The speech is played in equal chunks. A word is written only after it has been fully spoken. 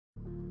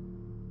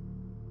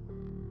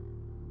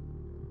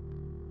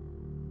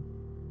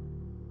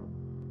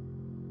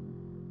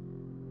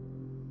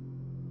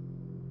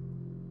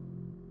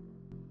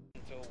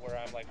to where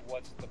I'm like,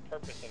 what's the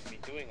purpose of me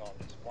doing all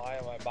this? Why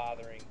am I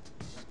bothering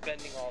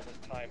spending all this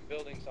time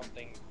building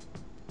something,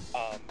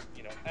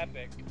 you know,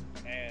 epic,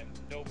 and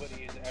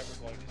nobody is ever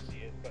going to see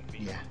it but me?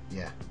 Yeah,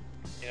 yeah.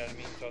 You know what I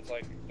mean? So it's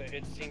like,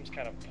 it seems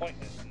kind of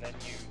pointless, and then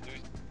you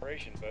lose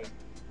inspiration. But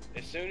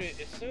as soon as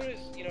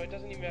you know, it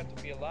doesn't even have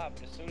to be a lot,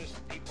 but as soon as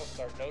people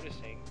start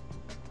noticing,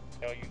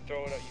 you know, you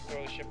throw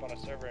the ship on a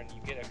server and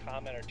you get a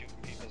comment or two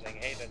from people saying,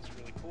 hey, that's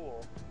really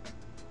cool.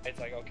 It's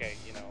like, okay,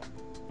 you know,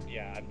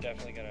 yeah, I'm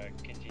definitely gonna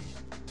continue.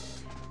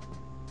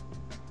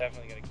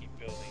 Definitely gonna keep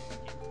building,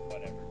 keep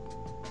whatever.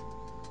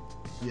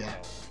 Yeah.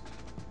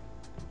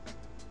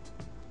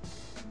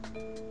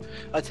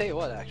 I'll tell you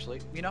what,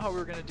 actually, you know how we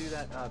were gonna do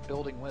that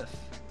building with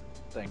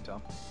thing,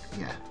 Tom?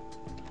 Yeah.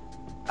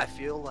 I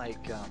feel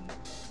like,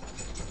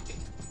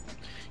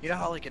 you know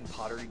how like in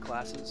pottery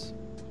classes,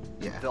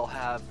 Yeah. they'll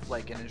have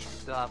like an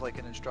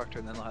instructor,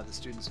 and then they'll have the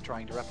students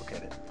trying to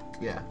replicate it.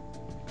 Yeah.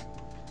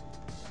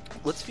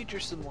 Let's feature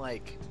some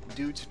like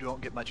dudes who don't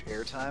get much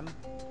airtime,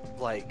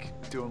 like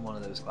doing one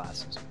of those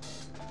classes.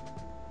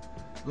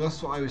 Well,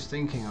 that's what I was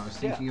thinking. I was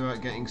thinking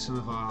about getting some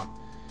of our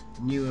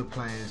newer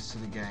players to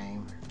the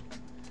game,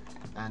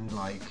 and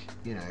like,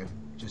 you know,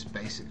 just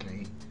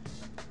basically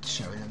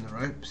showing them the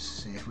ropes,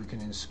 see if we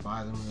can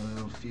inspire them with a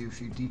little few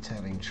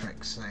detailing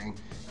tricks, saying,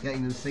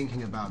 getting them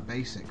thinking about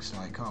basics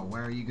like, oh,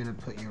 where are you going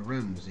to put your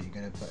rooms? Are you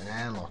going to put an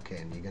airlock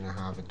in? You're going to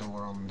have a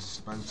door on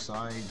both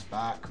sides,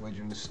 back, where do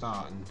you want to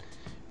start? And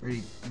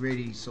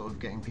really sort of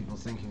getting people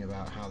thinking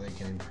about how they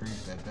can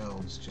improve their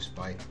builds just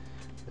by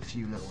a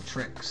few little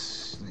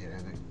tricks, you know,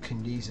 that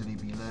can easily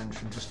be learned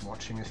from just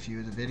watching a few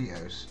of the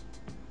videos.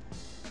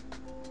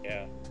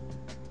 Yeah.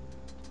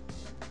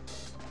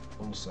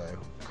 Also,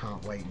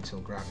 can't wait until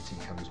Gravity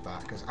comes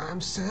back, because I'm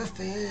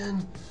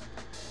surfing!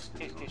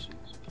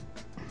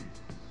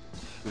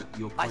 But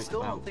your point I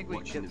still about don't think we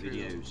can watching get the through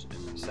videos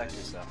and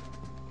second stuff.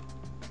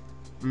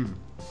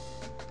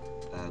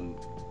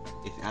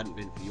 If it hadn't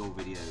been for your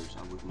videos,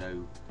 I would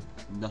know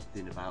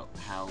nothing about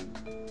how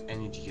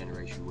energy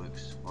generation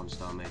works on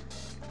Starmade.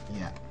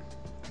 Yeah.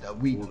 All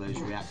those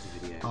reactor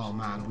videos. Oh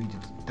man, we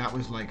did. That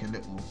was like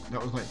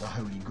the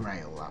holy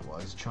grail. That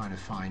was trying to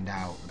find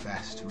out the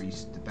best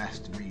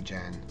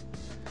regen,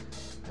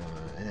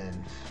 and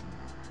then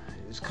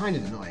it was kind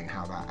of annoying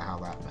how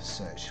that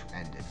search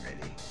ended,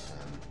 really,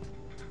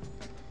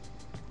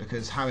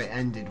 because how it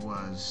ended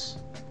was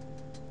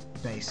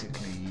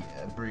basically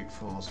brute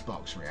force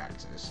box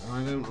reactors,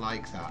 and I don't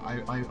like that.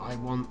 I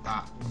want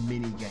that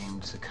mini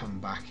game to come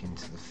back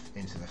into the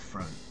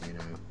front, you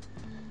know.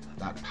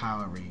 That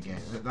power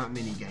regen, that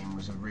mini game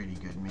was a really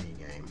good mini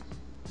game.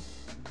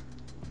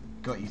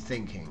 Got you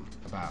thinking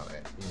about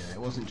it, you know. It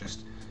wasn't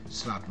just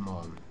slap them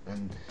on,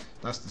 and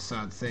that's the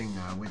sad thing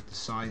now with the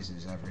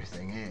sizes.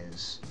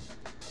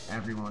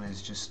 Everyone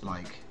is just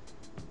like,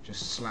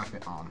 just slap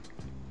it on.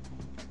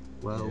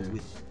 Well,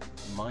 with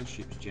my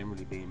ships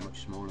generally being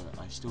much smaller,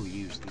 I still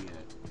use the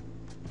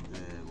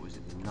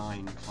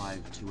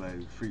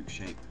 9520 fruit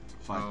shape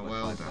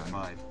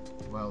 5x5x5.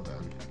 Well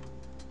done.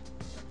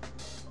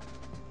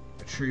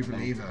 A true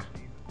believer.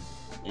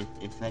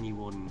 If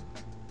anyone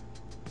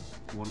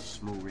wants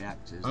small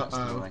reactors, that's the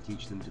one I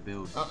teach them to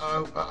build.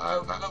 I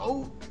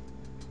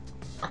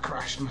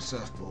crashed my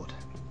surfboard.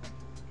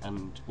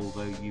 And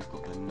although you've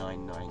got the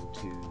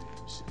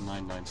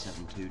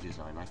 9972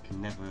 design, I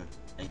can never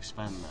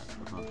expand that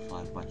above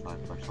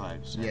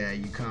 5x5x5. So yeah,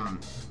 you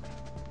can't.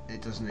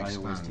 It doesn't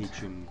expand. I always teach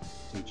them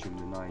the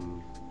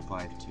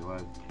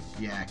 9520.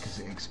 Yeah, because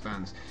it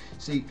expands.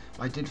 See,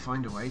 I did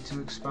find a way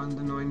to expand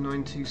the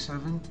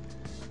 9927,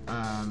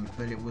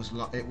 but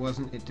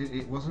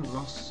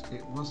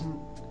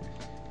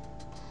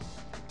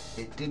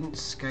it didn't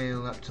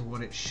scale up to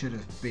what it should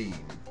have been,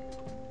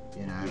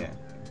 you know. Yeah.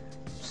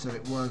 So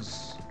it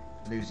was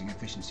losing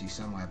efficiency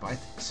somewhere, but I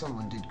think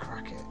someone did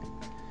crack it.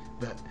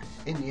 But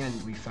in the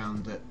end, we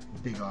found that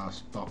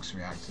big-ass box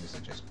reactors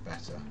are just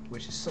better,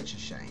 which is such a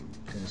shame,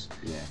 because,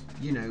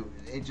 you know,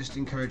 it just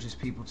encourages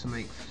people to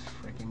make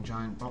freaking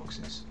giant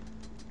boxes,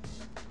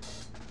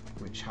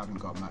 which haven't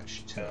got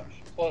much to them.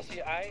 Well,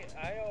 see, I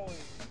always,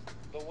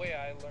 the way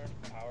I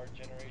learned power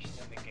generation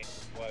in the game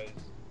was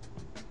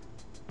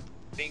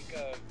think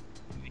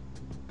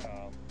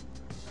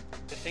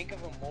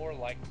of them more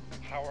like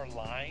power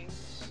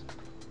lines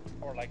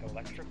or like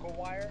electrical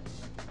wire,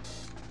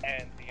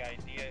 and the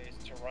idea is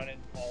to run it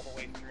all the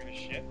way through the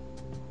ship.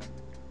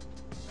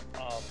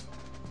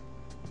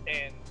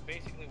 And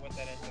basically what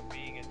that ends up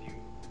being is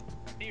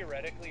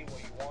theoretically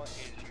what you want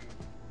is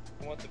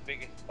you want the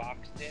biggest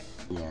box dim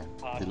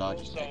possible. The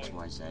largest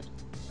XYZ.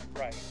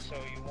 Right, so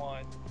you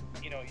want,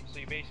 you know, so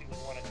you basically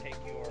want to take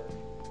your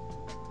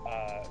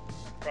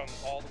from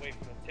all the way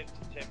from the tip to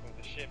tip of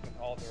the ship in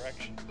all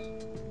directions.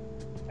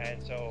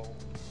 And so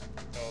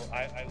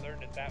I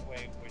learned it that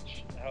way,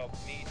 which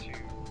helped me to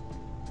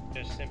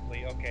just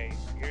simply, okay,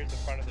 here's the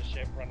front of the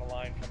ship, run a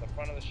line from the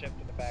front of the ship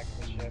to the back of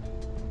the ship,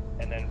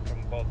 and then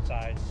from both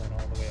sides, and then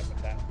all the way up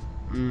and down.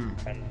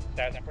 And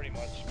that's pretty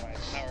much my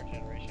power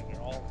generation in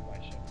all of my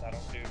ships. I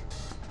don't do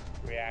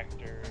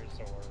reactors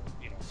or,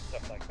 you know,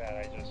 stuff like that.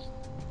 I just,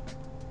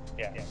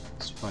 yeah.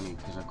 It's funny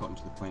because I've gotten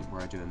to the point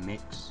where I do a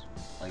mix.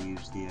 I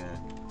use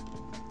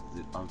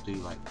I'll do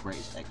like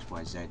greatest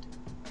XYZ.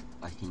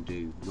 I can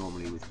do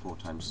normally with 4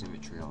 times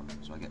symmetry on,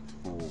 so I get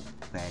 4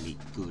 fairly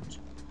good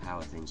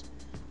power things,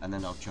 and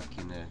then I'll chuck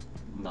in a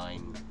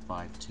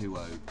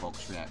 9520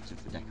 box reactor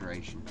for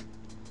decoration.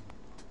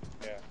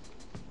 Yeah.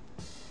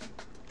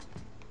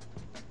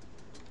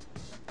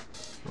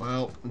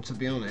 Well, and to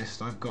be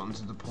honest, I've gotten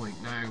to the point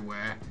now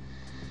where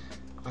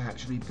I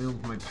actually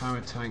build my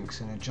power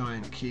tanks in a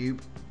giant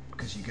cube,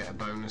 because you get a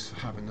bonus for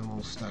having them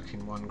all stuck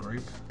in one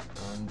group,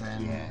 and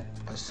then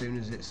as soon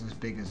as it's as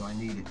big as I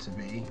need it to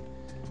be,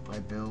 I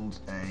build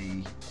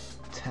a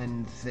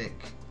 10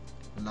 thick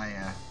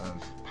layer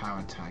of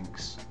power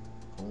tanks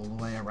all the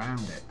way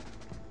around it,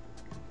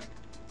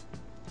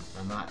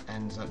 and that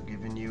ends up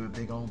giving you a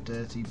big old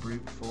dirty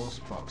brute force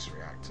box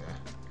reactor,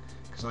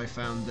 because I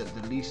found that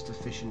the least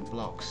efficient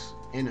blocks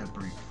in a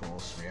brute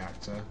force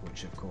reactor,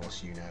 which of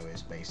course you know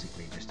is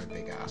basically just a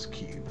big ass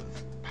cube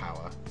of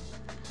power,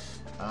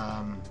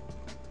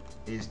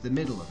 is the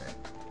middle of it.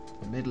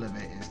 The middle of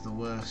it is the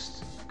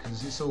worst,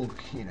 because it's all,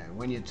 you know,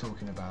 when you're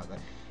talking about that,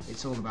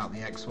 it's all about the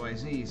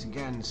XYZs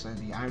again, so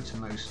the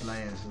outermost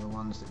layers are the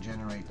ones that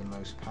generate the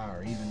most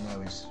power, even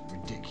though it's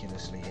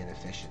ridiculously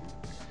inefficient.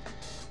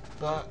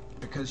 But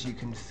because you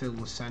can fill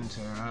the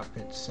center up,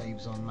 it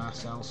saves on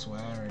mass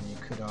elsewhere, and you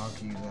could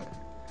argue that,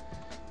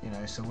 you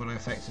know, so what I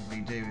effectively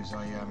do is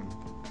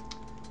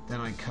then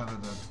I cover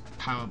the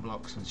power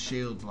blocks with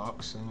shield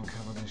blocks, and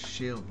cover the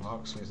shield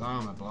blocks with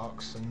armor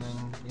blocks, and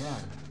then, yeah.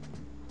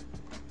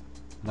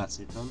 That's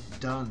it done.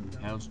 Done.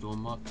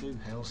 Hailstorm Mark II.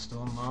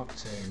 Hailstorm Mark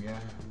II, yeah.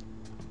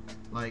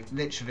 Like,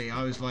 literally,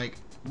 I was like,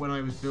 when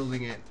I was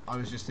building it, I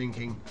was just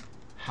thinking,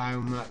 how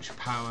much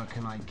power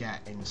can I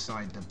get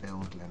inside the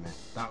build limit?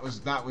 That was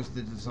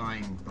the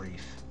design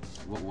brief.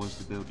 What was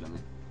the build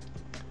limit?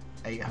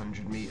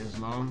 800 meters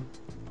long.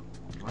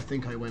 I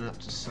think I went up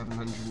to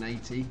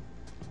 780.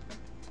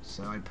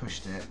 So I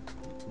pushed it,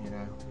 you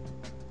know.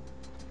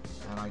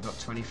 And I got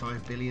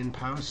 25 billion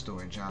power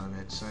storage out of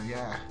it, so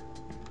yeah.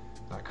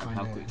 That kind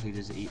of... How quickly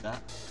does it eat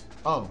that?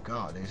 Oh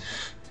god,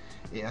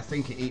 I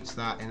think it eats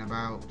that in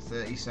about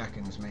 30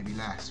 seconds, maybe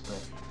less, but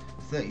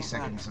 30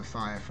 seconds of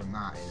fire from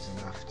that is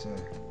enough to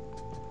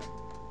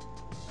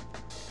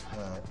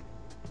hurt.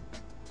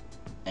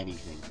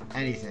 Anything.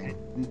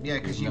 Yeah,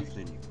 because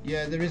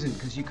there isn't,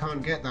 because you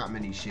can't get that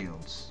many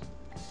shields.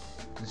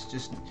 There's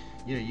just,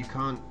 you know, you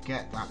can't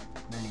get that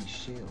many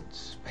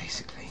shields,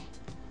 basically.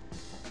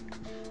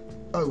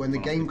 Oh, and the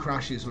game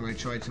crashes when I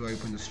try to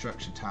open the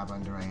structure tab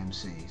under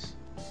AMCs.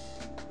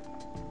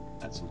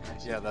 That's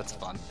impressive. Yeah, that's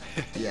fun.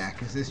 Yeah,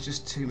 because there's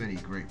just too many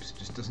groups. It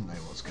just doesn't know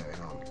what's going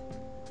on.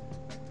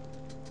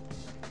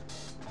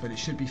 But it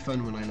should be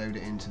fun when I load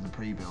it into the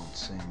pre-build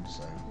soon,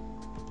 so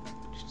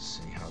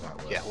just see how that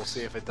works. Yeah, we'll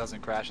see if it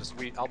doesn't crash.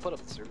 I'll put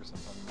up the service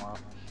info tomorrow.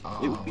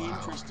 Oh, It would be wow.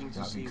 interesting to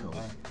That'd see be cool.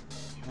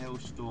 a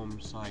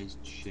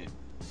hailstorm-sized ship.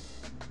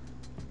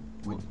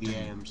 Would What the do.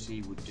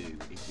 AMC would do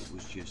if it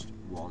was just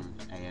one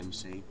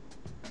AMC.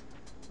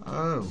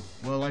 Oh,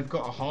 well, I've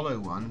got a hollow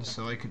one,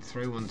 so I could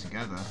throw one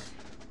together.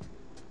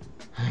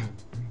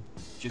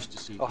 Just to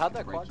see if Oh, it how'd could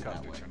that break it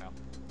quadcopter way. turn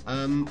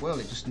out? Well,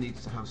 it just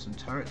needs to have some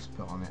turrets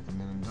put on it, and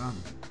then I'm done.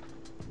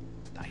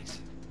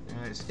 Nice.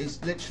 Yeah,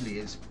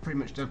 it's pretty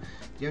much done.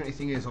 The only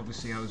thing is,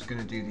 obviously, I was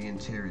going to do the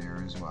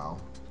interior as well,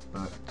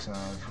 but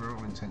for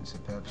all intents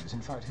and purposes,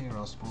 in fact, here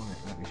I'll spawn it.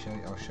 Let me show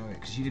you. I'll show it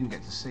because you didn't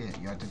get to see it.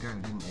 You had to go,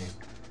 didn't you?